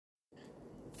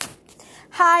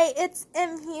Hi, it's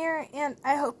Em here, and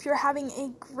I hope you're having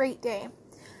a great day.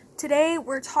 Today,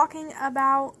 we're talking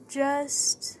about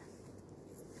just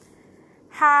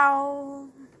how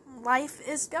life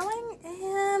is going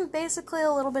and basically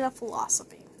a little bit of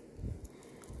philosophy.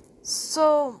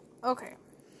 So, okay,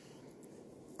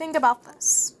 think about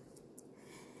this.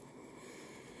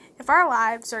 If our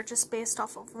lives are just based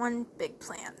off of one big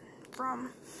plan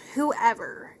from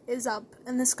whoever is up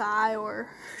in the sky or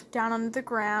down under the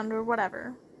ground or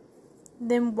whatever,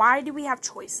 then why do we have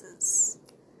choices?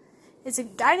 Is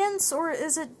it guidance or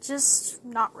is it just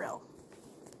not real?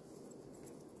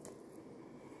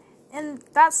 And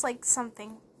that's like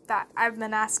something that I've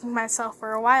been asking myself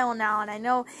for a while now, and I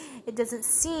know it doesn't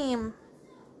seem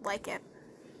like it.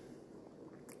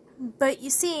 But you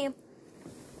see,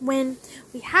 when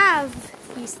we have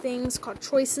these things called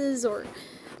choices or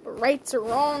rights or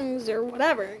wrongs or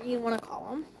whatever you want to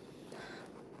call them,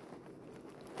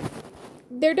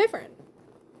 they're different.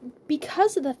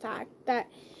 Because of the fact that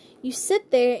you sit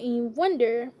there and you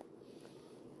wonder,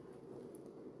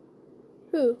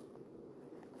 who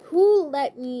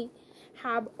let me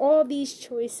have all these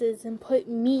choices and put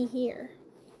me here?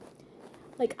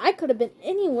 Like, I could have been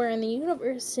anywhere in the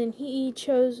universe and he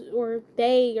chose, or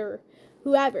they, or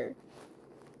whoever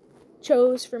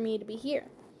chose for me to be here.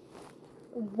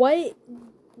 What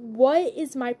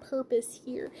is my purpose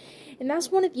here? And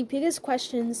that's one of the biggest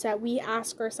questions that we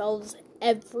ask ourselves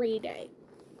every day.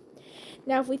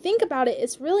 Now, if we think about it,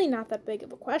 it's really not that big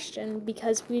of a question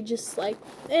because we just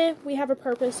we have a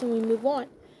purpose and we move on.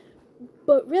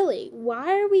 But really,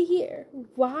 why are we here?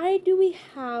 Why do we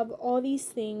have all these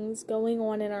things going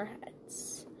on in our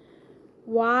heads?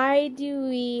 Why do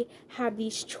we have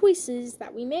these choices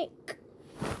that we make?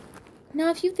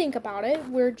 Now, if you think about it,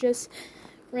 we're just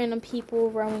random people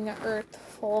roaming an earth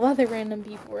full of other random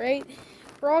people, right?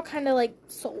 We're all kind of like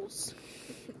souls.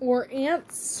 Or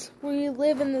ants. We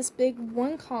live in this big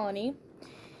one colony,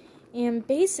 and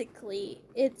basically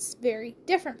it's very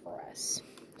different for us.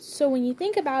 So when you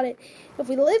think about it, if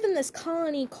we live in this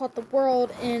colony called the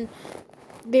world, and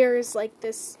there's like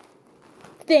this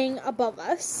thing above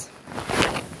us,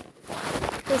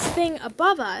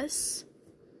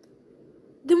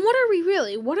 then what are we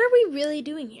really? What are we really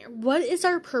doing here? What is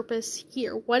our purpose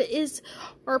here? What is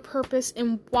our purpose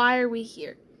and why are we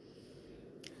here?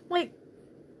 Like,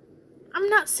 I'm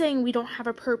not saying we don't have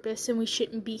a purpose and we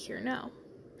shouldn't be here, no.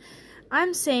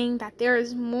 I'm saying that there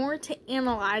is more to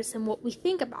analyze than what we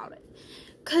think about it.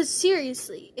 Because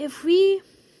seriously, if we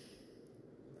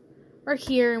are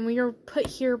here and we are put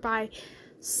here by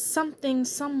something,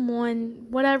 someone,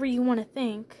 whatever you want to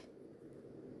think,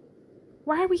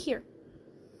 why are we here?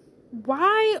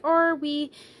 Why are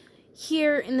we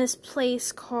here in this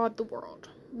place called the world?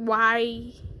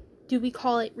 Why do we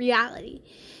call it reality?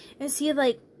 And see,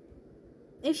 like,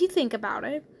 if you think about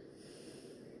it,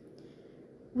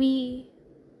 we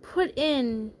put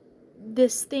in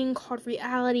this thing called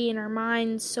reality in our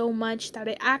minds so much that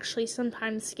it actually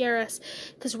sometimes scares us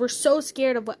because we're so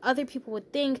scared of what other people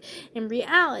would think in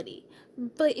reality.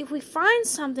 But if we find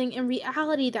something in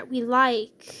reality that we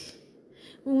like,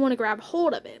 we want to grab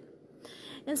hold of it.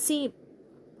 And see,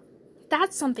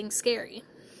 that's something scary.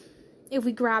 If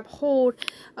we grab hold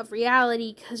of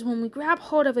reality, because when we grab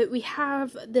hold of it, we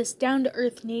have this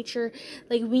down-to-earth nature,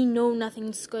 like we know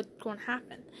nothing's good going to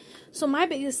happen. So my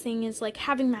biggest thing is like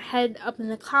having my head up in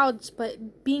the clouds,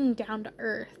 but being down to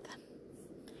earth.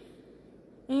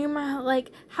 And you're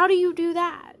like, how do you do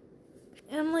that?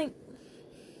 And I'm like,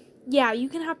 yeah, you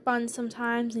can have fun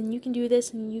sometimes, and you can do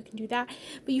this, and you can do that,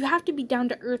 but you have to be down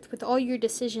to earth with all your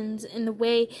decisions and the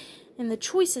way and the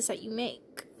choices that you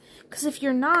make. Because if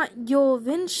you're not, you'll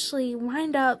eventually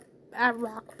wind up at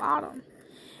rock bottom.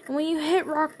 And when you hit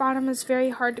rock bottom, it's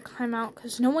very hard to climb out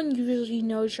because no one usually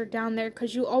knows you're down there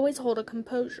because you always hold a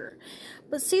composure.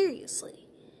 But seriously,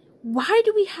 why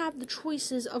do we have the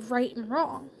choices of right and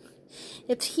wrong?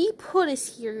 If he put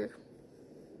us here,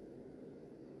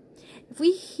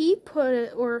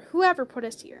 or whoever put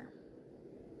us here,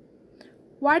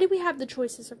 why do we have the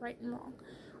choices of right and wrong?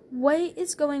 What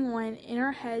is going on in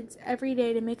our heads every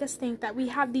day to make us think that we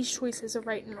have these choices of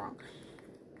right and wrong?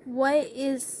 What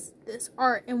is this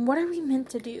art and what are we meant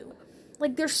to do?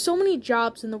 Like, there's so many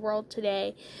jobs in the world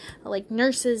today, like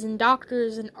nurses and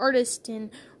doctors and artists and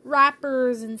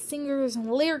rappers and singers and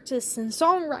lyricists and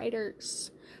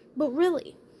songwriters. But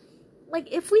really, like,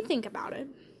 if we think about it,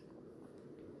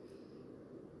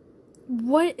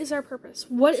 what is our purpose?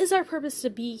 What is our purpose to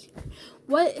be here?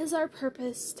 What is our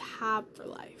purpose to have for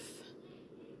life?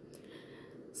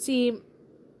 See,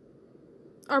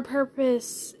 our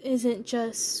purpose isn't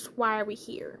just why are we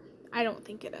here. I don't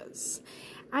think it is.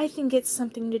 I think it's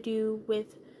something to do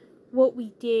with what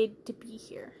we did to be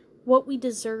here, what we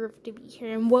deserve to be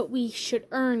here, and what we should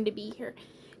earn to be here.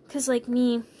 Because, like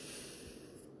me,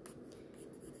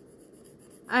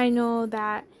 I know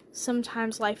that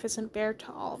sometimes life isn't fair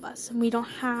to all of us, and we don't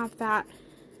have that.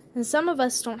 And some of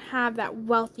us don't have that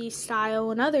wealthy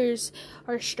style, and others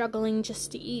are struggling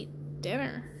just to eat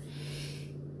dinner.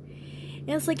 And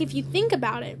it's like, if you think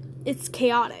about it, it's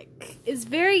chaotic. It's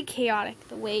very chaotic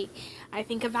the way I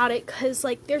think about it, because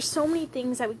like there's so many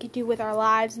things that we could do with our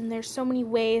lives, and there's so many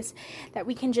ways that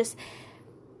we can just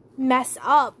mess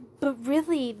up, but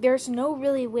really there's no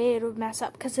really way to mess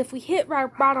up, because if we hit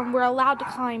rock bottom, we're allowed to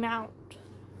climb out.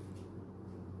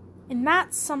 And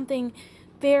that's something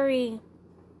very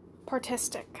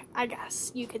artistic, I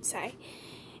guess you could say.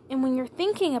 And when you're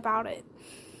thinking about it,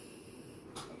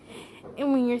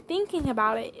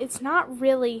 it's not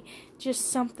really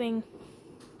just something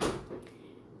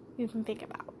you can think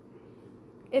about.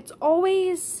 It's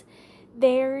always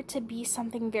there to be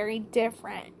something very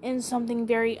different and something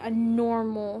very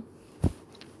abnormal.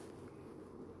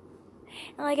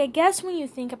 And like, I guess when you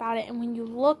think about it and when you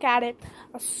look at it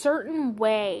a certain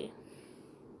way,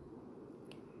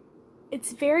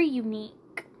 it's very unique.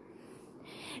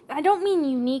 I don't mean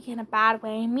unique in a bad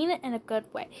way. I mean it in a good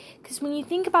way. Because when you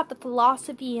think about the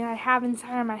philosophy I have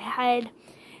inside of my head,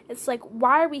 it's like,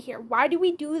 why are we here? Why do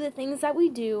we do the things that we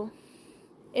do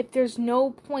if there's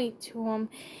no point to them?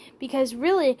 Because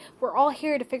really, we're all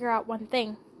here to figure out one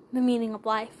thing: the meaning of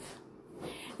life.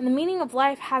 And the meaning of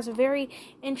life has a very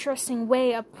interesting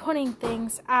way of putting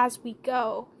things as we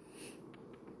go.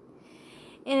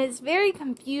 And it's very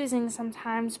confusing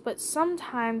sometimes, but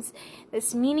sometimes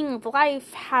this meaning of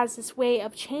life has this way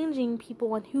of changing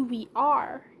people and who we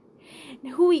are.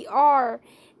 And who we are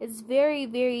is very,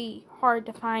 very hard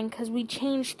to find, because we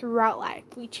change throughout life.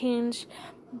 We change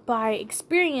by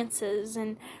experiences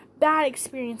and bad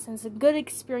experiences and good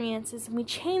experiences, and we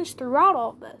change throughout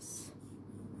all this.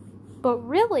 But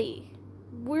really,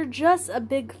 we're just a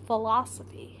big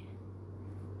philosophy.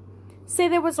 Say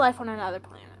there was life on another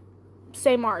planet.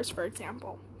 Say Mars, for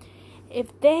example.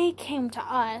 If they came to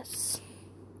us,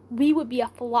 we would be a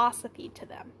philosophy to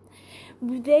them.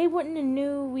 They wouldn't have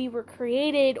knew we were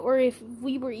created, or if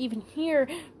we were even here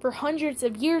for hundreds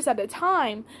of years at a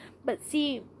time. But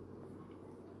see,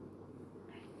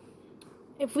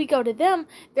 if we go to them,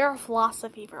 they're a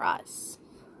philosophy for us.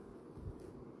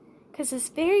 Because it's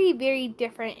very, very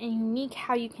different and unique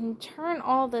how you can turn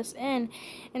all this in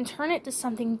and turn it to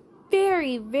something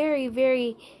very, very,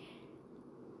 very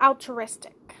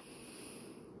altruistic.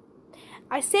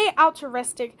 I say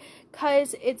altruistic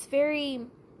because it's very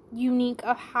unique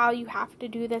of how you have to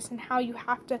do this and how you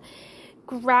have to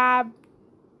grab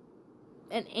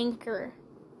an anchor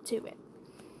to it.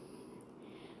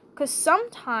 Because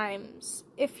sometimes,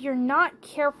 if you're not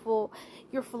careful,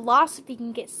 your philosophy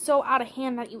can get so out of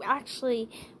hand that you actually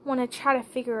want to try to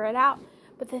figure it out.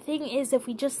 But the thing is, if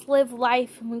we just live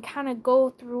life and we kind of go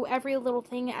through every little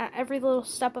thing at every little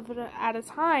step of it at a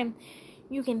time,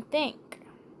 you can think.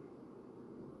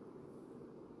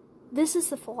 This is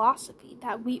the philosophy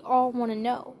that we all want to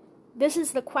know. This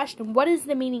is the question. What is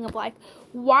the meaning of life?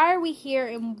 Why are we here,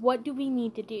 and what do we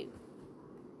need to do?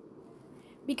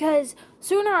 Because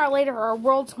sooner or later, our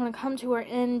world's going to come to an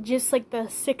end, just like the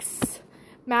 6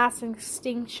 mass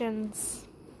extinctions.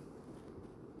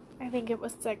 I think it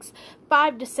was 6.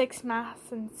 5 to 6 mass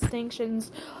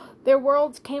extinctions. Their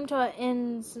worlds came to an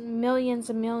end millions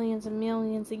and millions and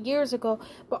millions of years ago.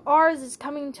 But ours is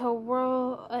coming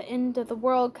to an end of the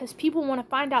world because people want to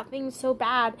find out things so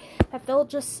bad that they'll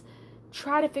just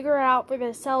try to figure it out for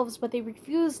themselves, but they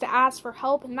refuse to ask for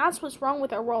help. And that's what's wrong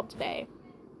with our world today.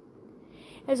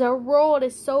 As our world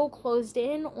is so closed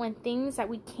in on things that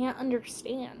we can't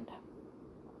understand.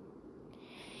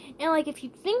 And like, if you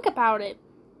think about it,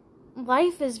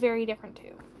 life is very different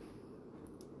too.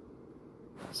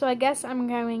 So I guess I'm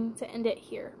going to end it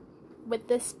here with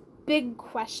this big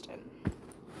question.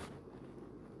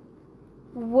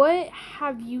 What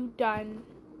have you done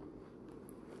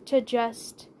to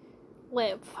just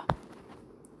live?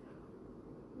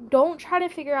 Don't try to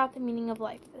figure out the meaning of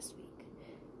life this week.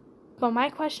 But my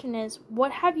question is,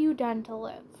 what have you done to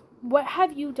live? What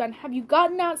have you done? Have you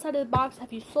gotten outside of the box?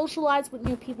 Have you socialized with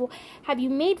new people? Have you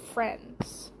made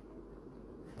friends?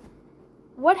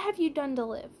 What have you done to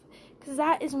live? Because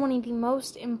that is one of the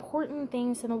most important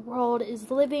things in the world, is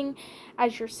living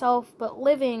as yourself, but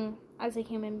living as a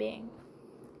human being.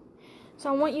 So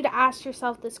I want you to ask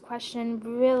yourself this question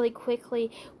really quickly.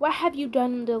 What have you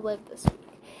done to live this week?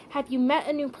 Have you met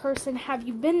a new person? Have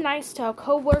you been nice to a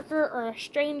coworker or a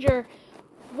stranger?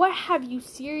 What have you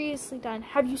seriously done?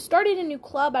 Have you started a new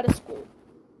club at a school?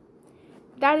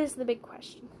 That is the big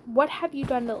question. What have you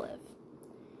done to live?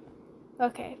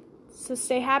 Okay, so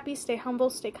stay happy, stay humble,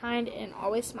 stay kind, and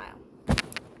always smile.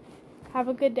 Have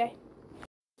a good day.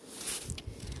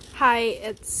 Hi,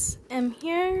 it's Em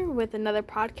here with another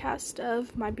podcast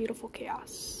of My Beautiful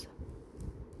Chaos.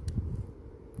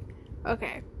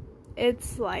 Okay,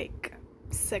 it's like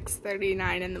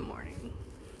 6:39 in the morning.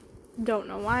 Don't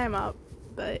know why I'm up,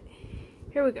 but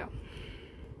here we go.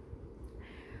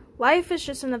 Life is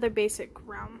just another basic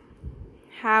realm.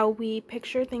 How we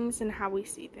picture things and how we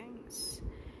see things.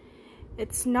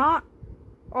 It's not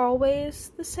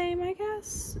always the same, I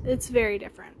guess. It's very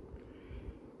different.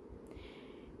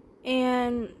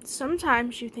 And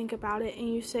sometimes you think about it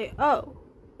and you say, oh,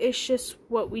 it's just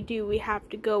what we do. We have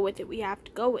to go with it. We have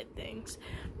to go with things.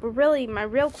 But really, my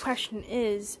real question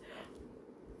is,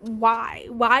 why?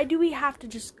 Why do we have to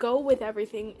just go with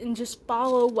everything and just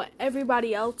follow what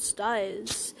everybody else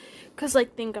does? Because,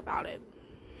 think about it.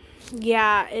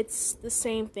 Yeah, it's the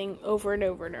same thing over and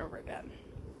over and over again.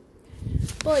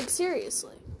 But,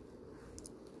 seriously.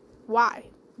 Why?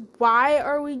 Why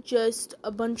are we just a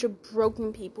bunch of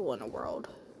broken people in a world?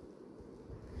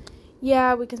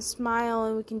 Yeah, we can smile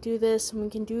and we can do this and we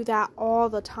can do that all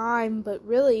the time, but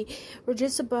really, we're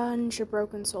just a bunch of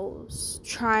broken souls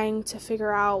trying to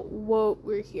figure out what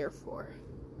we're here for,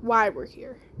 why we're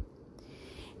here.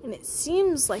 And it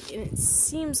seems like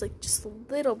just a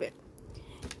little bit,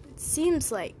 it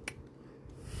seems like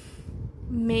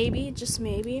maybe, just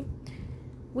maybe,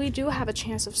 we do have a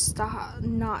chance of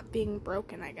not being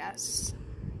broken, I guess.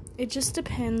 It just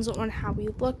depends on how we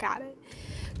look at it.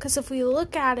 Because if we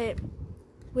look at it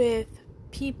with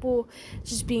people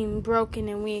just being broken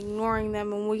and we ignoring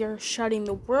them and we are shutting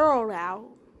the world out,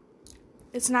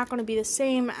 it's not going to be the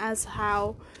same as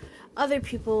how other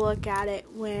people look at it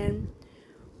when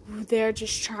they're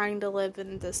just trying to live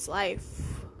in this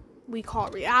life we call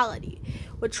reality.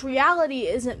 Which reality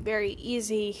isn't very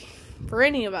easy for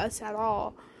any of us at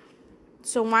all.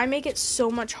 So why make it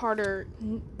so much harder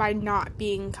by not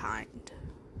being kind?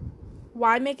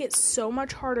 Why make it so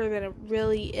much harder than it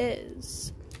really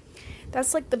is?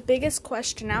 That's the biggest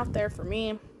question out there for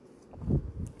me.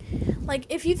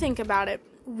 If you think about it,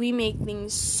 we make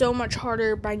things so much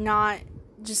harder by not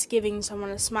just giving someone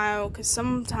a smile, because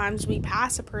sometimes we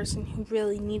pass a person who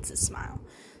really needs a smile.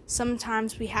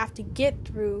 Sometimes we have to get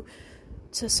through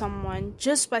to someone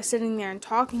just by sitting there and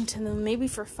talking to them, maybe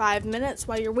for 5 minutes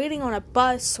while you're waiting on a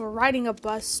bus or riding a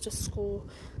bus to school,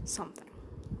 something.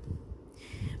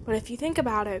 But if you think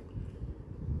about it,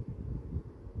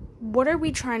 what are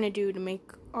we trying to do to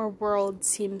make our world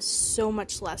seem so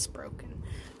much less broken?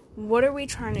 What are we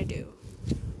trying to do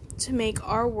to make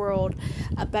our world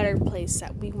a better place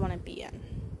that we want to be in?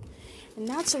 And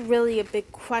that's really a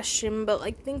big question, but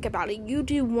think about it. You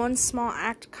do one small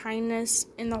act of kindness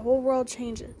and the whole world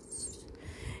changes.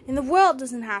 And the world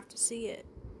doesn't have to see it.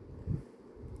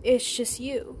 It's just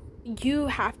you. You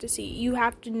have to see it. You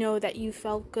have to know that you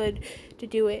felt good to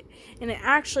do it. And it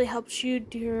actually helps you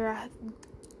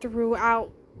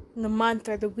throughout the month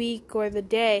or the week or the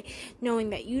day, knowing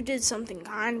that you did something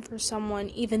kind for someone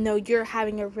even though you're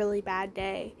having a really bad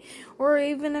day. Or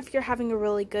even if you're having a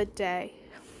really good day.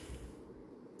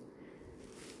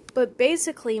 But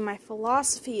basically, my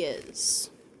philosophy is,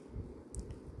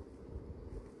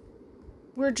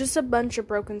 we're just a bunch of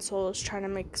broken souls trying to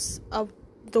make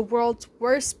the world's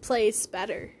worst place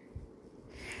better.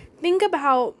 Think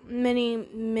about many,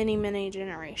 many, many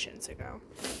generations ago.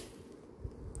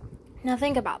 Now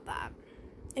think about that.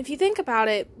 If you think about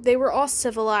it, they were all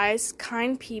civilized,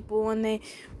 kind people, and they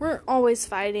weren't always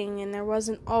fighting, and there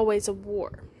wasn't always a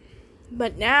war.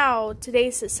 But now,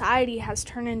 today's society has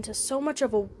turned into so much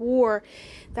of a war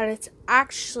that it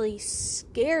actually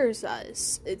scares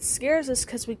us. It scares us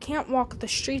because we can't walk the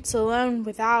streets alone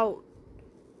without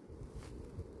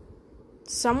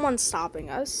someone stopping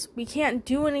us. We can't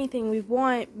do anything we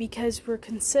want because we're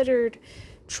considered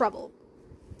trouble.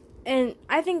 And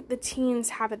I think the teens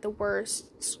have it the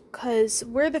worst because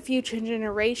we're the future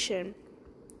generation.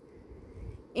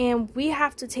 And we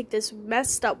have to take this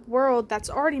messed up world that's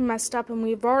already messed up and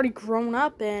we've already grown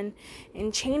up in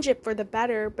and change it for the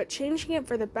better. But changing it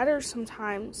for the better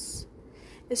sometimes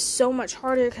is so much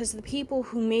harder because the people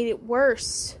who made it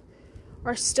worse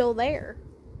are still there.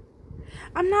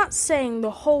 I'm not saying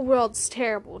the whole world's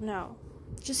terrible, no.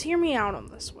 Just hear me out on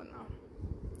this one, though.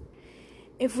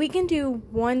 If we can do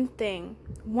one thing,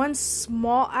 one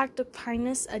small act of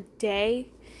kindness a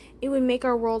day, it would make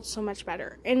our world so much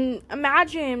better. And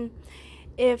imagine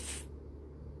if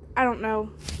I don't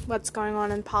know what's going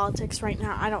on in politics right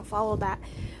now. I don't follow that.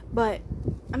 But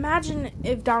imagine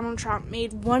if Donald Trump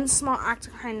made one small act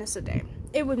of kindness a day.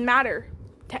 It would matter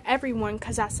to everyone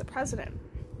because that's the president.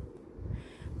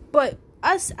 But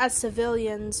us as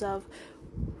civilians of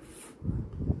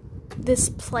this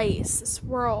place, this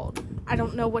world, I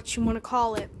don't know what you want to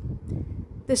call it,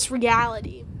 this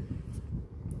reality,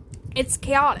 it's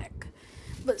chaotic.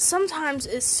 But sometimes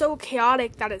it's so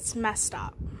chaotic that it's messed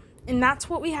up. And that's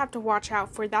what we have to watch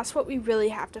out for. That's what we really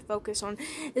have to focus on,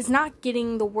 is not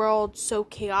getting the world so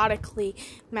chaotically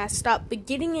messed up, but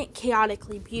getting it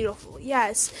chaotically beautiful.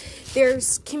 Yes,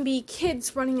 can be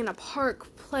kids running in a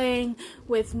park playing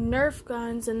with Nerf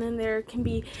guns, and then there can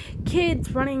be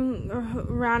kids running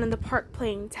around in the park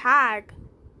playing tag.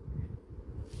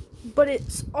 But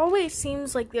it always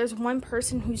seems like there's one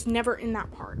person who's never in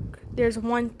that park. There's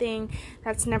one thing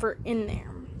that's never in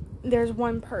there. There's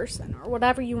one person, or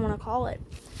whatever you want to call it.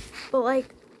 But,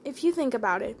 if you think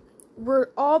about it, we're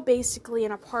all basically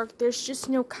in a park. There's just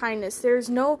no kindness. There's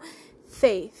no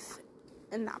faith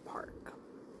in that park.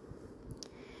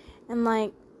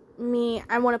 And, me,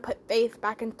 I want to put faith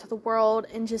back into the world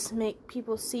and just make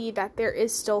people see that there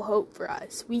is still hope for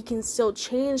us. We can still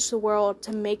change the world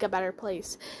to make a better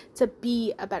place, to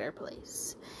be a better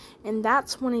place. And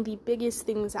that's one of the biggest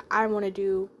things that I want to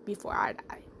do before I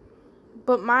die.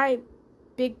 But my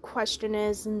big question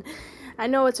is, and I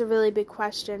know it's a really big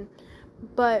question,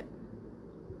 but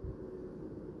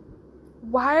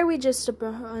why are we just a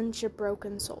bunch of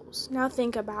broken souls? Now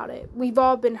think about it. We've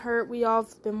all been hurt, we all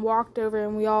have been walked over,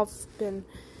 and we all have been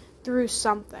through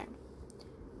something.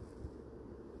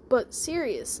 But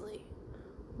seriously,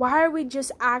 why are we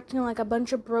just acting like a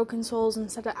bunch of broken souls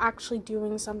instead of actually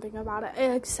doing something about it?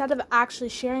 Instead of actually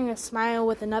sharing a smile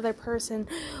with another person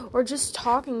or just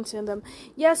talking to them.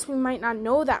 Yes, we might not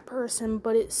know that person,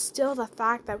 but it's still the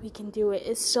fact that we can do it.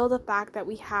 It's still the fact that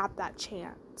we have that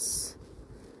chance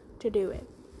to do it.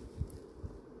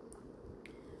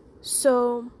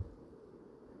 So,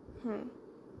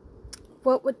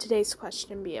 what would today's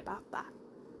question be about that?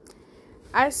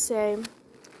 I say,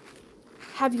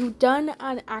 have you done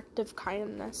an act of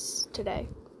kindness today?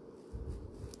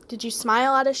 Did you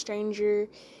smile at a stranger?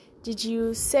 Did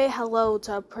you say hello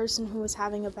to a person who was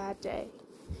having a bad day?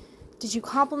 Did you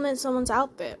compliment someone's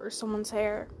outfit or someone's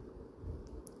hair?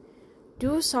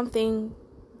 Do something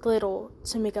little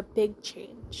to make a big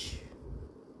change.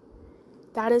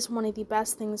 That is one of the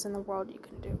best things in the world you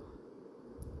can do.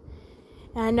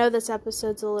 And I know this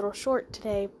episode's a little short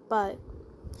today, but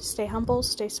stay humble,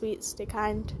 stay sweet, stay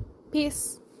kind.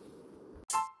 Peace.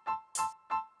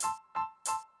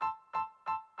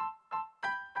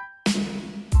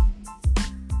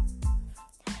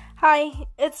 Hi,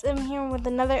 it's Em here with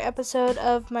another episode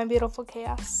of My Beautiful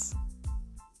Chaos.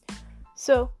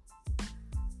 So,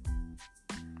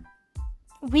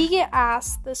 we get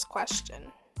asked this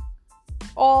question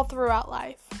all throughout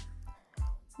life.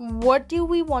 What do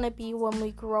we want to be when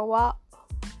we grow up?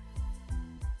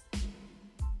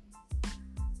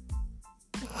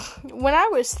 When I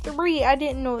was 3, I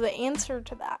didn't know the answer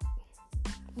to that.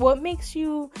 What makes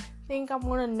you think I'm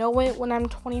going to know it when I'm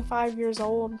 25 years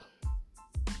old?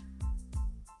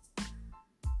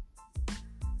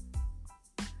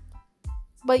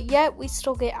 But yet, we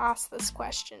still get asked this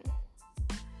question.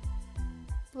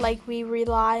 Like we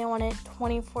rely on it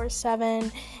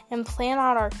 24/7 and plan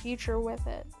out our future with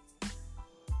it.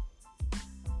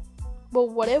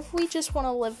 But what if we just want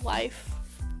to live life?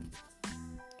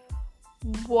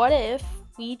 What if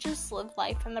we just live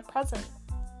life in the present?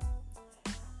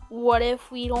 What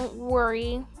if we don't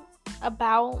worry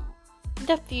about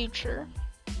the future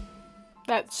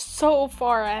that's so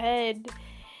far ahead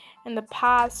and the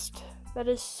past that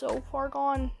is so far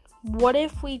gone? What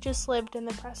if we just lived in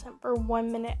the present for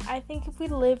 1 minute? I think if we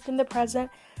lived in the present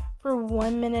for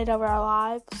 1 minute of our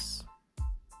lives,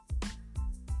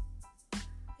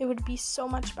 it would be so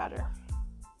much better.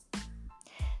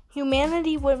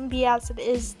 Humanity wouldn't be as it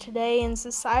is today, and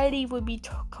society would be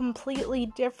completely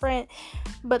different,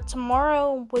 but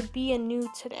tomorrow would be a new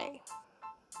today.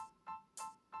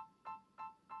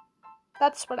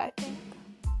 That's what I think.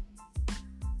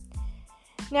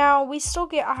 Now, we still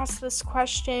get asked this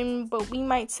question, but we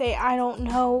might say, I don't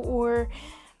know, or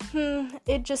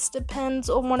it just depends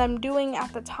on what I'm doing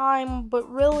at the time.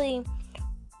 But really,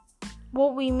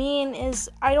 what we mean is,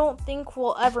 I don't think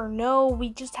we'll ever know. We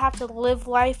just have to live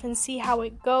life and see how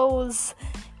it goes,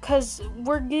 because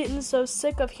we're getting so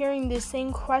sick of hearing the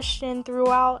same question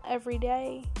throughout every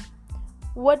day.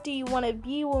 What do you want to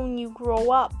be when you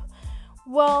grow up?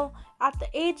 Well, at the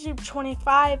age of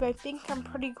 25, I think I'm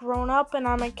pretty grown up and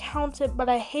I'm an accountant, but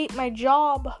I hate my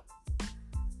job.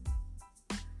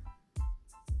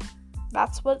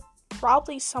 That's what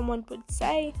probably someone would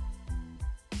say.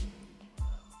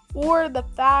 Or the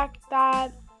fact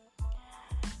that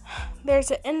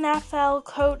there's an NFL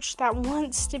coach that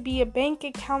wants to be a bank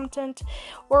accountant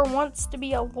or wants to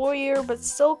be a lawyer but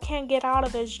still can't get out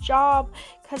of his job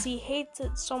because he hates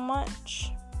it so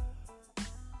much.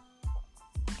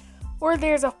 Or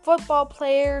there's a football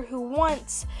player who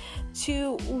wants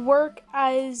to work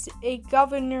as a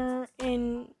governor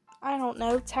in,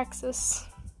 Texas.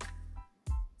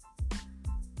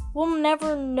 We'll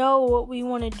never know what we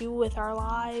want to do with our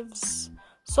lives.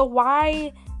 So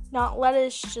why not let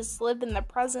us just live in the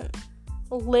present?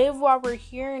 Live while we're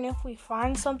here, and if we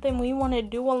find something we want to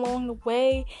do along the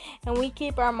way and we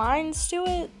keep our minds to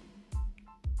it,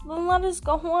 then let us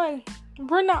go on.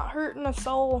 We're not hurting a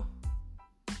soul.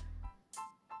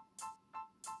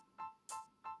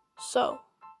 So,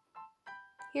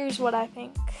 here's what I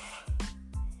think.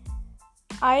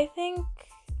 I think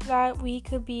that we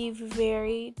could be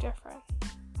very different.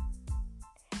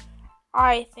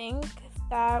 I think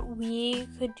that we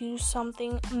could do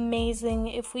something amazing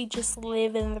if we just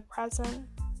live in the present.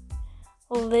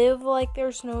 Live like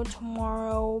there's no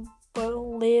tomorrow, but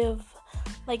live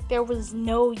like there was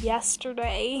no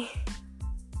yesterday.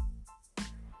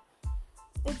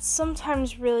 It's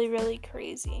sometimes really, really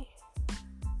crazy.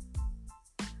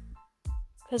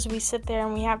 Because we sit there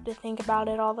and we have to think about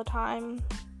it all the time.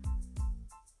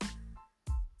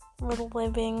 We're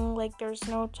living like there's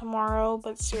no tomorrow,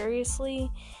 but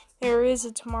seriously, there is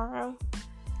a tomorrow,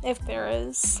 if there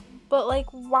is. But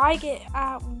why get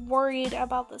worried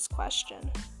about this question?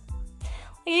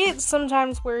 It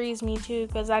sometimes worries me too,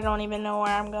 because I don't even know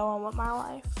where I'm going with my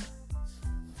life.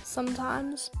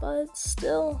 Sometimes, but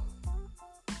still.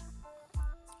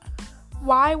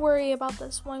 Why worry about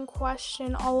this one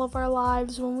question all of our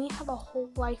lives when we have a whole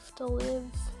life to live?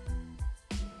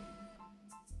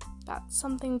 That's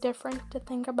something different to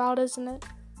think about, isn't it?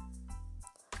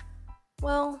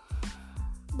 Well,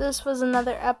 this was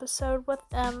another episode with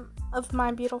them of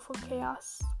My Beautiful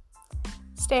Chaos.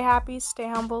 Stay happy, stay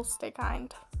humble, stay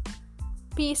kind.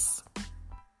 Peace.